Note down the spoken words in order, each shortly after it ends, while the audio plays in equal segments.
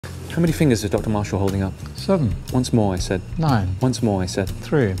How many fingers is Dr. Marshall holding up? 7. Once more, I said. 9. Once more, I said.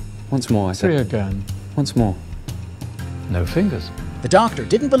 3. Once more, I said. 3 again. Once more. No fingers. The doctor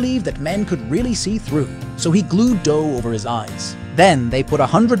didn't believe that men could really see through, so he glued dough over his eyes. Then they put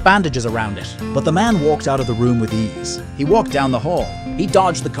 100 bandages around it, but the man walked out of the room with ease. He walked down the hall, he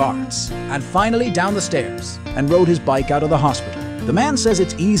dodged the carts, and finally down the stairs, and rode his bike out of the hospital. The man says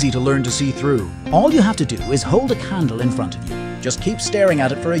it's easy to learn to see through. All you have to do is hold a candle in front of you. Just keep staring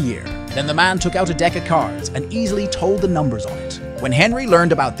at it for a year. Then the man took out a deck of cards and easily told the numbers on it. When Henry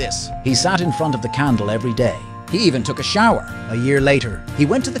learned about this, he sat in front of the candle every day. He even took a shower. A year later, he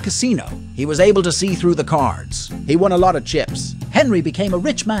went to the casino. He was able to see through the cards. He won a lot of chips. Henry became a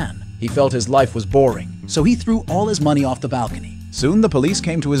rich man. He felt his life was boring, so he threw all his money off the balcony. Soon the police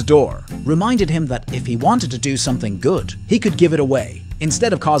came to his door, reminded him that if he wanted to do something good, he could give it away,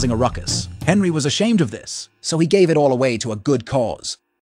 instead of causing a ruckus. Henry was ashamed of this, so he gave it all away to a good cause.